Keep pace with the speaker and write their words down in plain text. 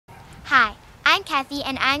Hi, I'm Cathy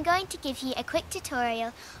and I'm going to give you a quick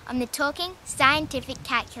tutorial on the Talking Scientific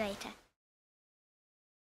Calculator.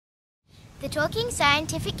 The Talking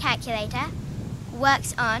Scientific Calculator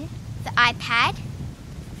works on the iPad,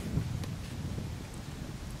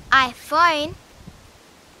 iPhone,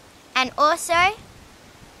 and also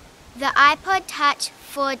the iPod Touch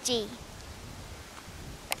 4G.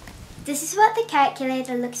 This is what the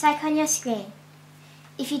calculator looks like on your screen.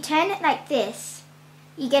 If you turn it like this,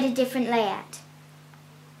 you get a different layout.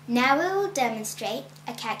 Now we will demonstrate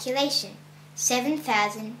a calculation,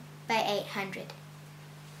 7,000 by 800.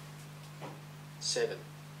 7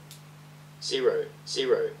 0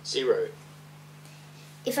 0 0.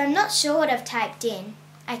 If I'm not sure what I've typed in,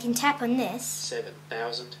 I can tap on this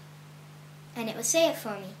 7,000. And it will say it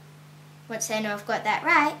for me. Once I know I've got that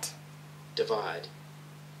right, Divide.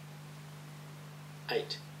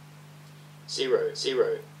 8 0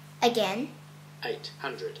 0. Again,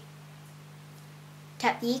 800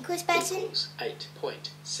 tap the equals button, equals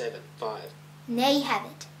 8.75. and there you have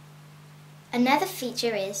it. Another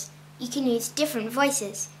feature is you can use different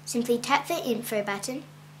voices. Simply tap the info button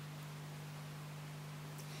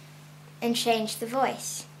and change the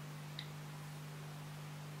voice.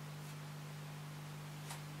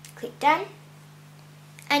 Click done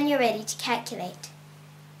and you're ready to calculate.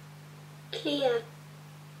 Clear.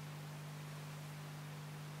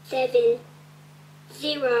 7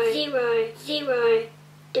 0 0 0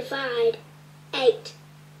 divide 8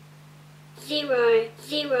 0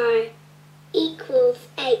 0 equals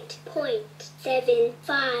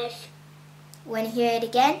 8.75. Want to hear it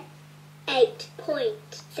again?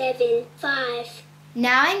 8.75.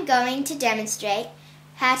 Now I'm going to demonstrate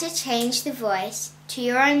how to change the voice to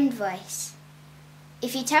your own voice.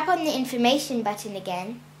 If you tap on the information button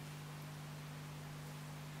again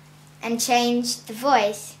and change the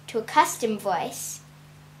voice to a custom voice,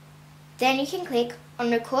 then you can click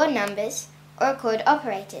on record numbers or record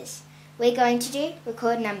operators. We're going to do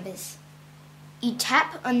record numbers. You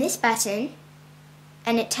tap on this button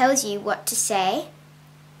and it tells you what to say.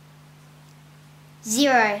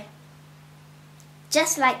 0.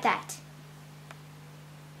 Just like that.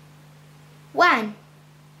 1.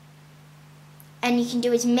 And you can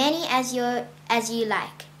do as many as you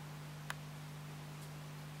like.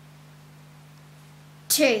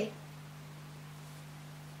 2.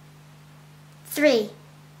 3.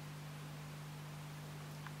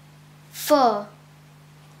 4.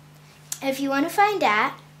 If you want to find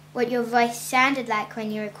out what your voice sounded like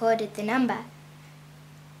when you recorded the number,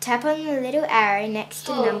 tap on the little arrow next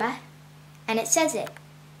to the number and it says it.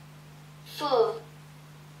 4.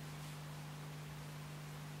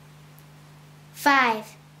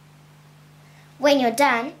 5. When you're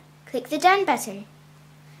done, click the done button.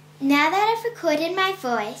 Now that I've recorded my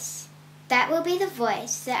voice, that will be the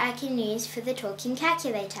voice that I can use for the talking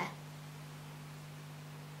calculator.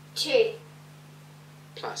 2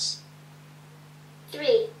 Plus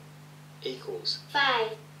 3 equals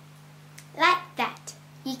 5. Like that.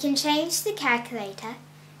 You can change the calculator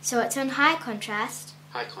so it's on high contrast,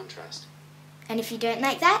 high contrast. and if you don't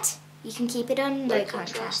like that, you can keep it on low Low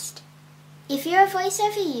contrast. contrast. If you're a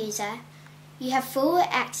voiceover user, you have full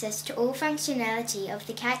access to all functionality of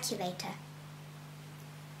the calculator.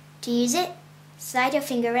 To use it, slide your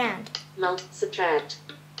finger around. Subtract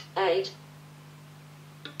 8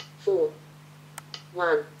 4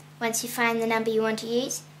 1. Once you find the number you want to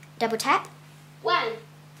use, double tap 1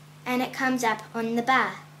 and it comes up on the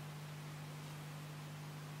bar.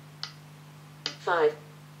 5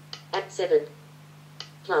 at 7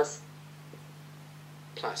 plus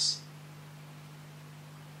Plus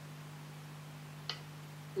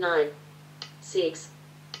 9 6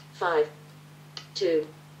 5 2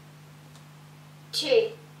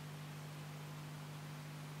 2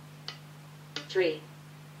 3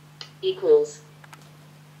 equals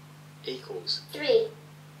 3.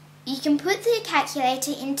 You can put the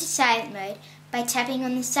calculator into silent mode by tapping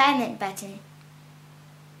on the silent button.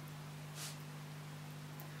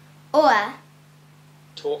 Or,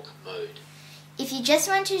 talk mode. if you just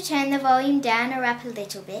want to turn the volume down or up a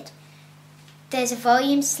little bit, there's a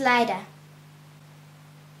volume slider.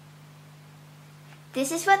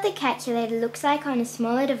 This is what the calculator looks like on a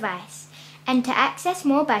smaller device, and to access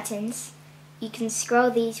more buttons, you can scroll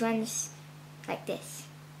these ones like this.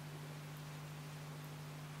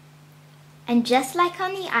 And just like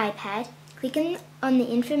on the iPad, click on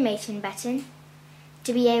the information button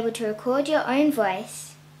to be able to record your own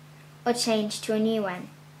voice or change to a new one,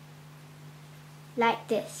 like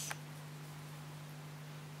this.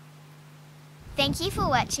 Thank you for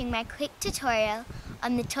watching my quick tutorial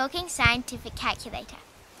on the Talking Scientific Calculator.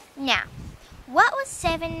 Now, What was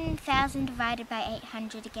 7,000 divided by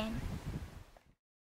 800 again?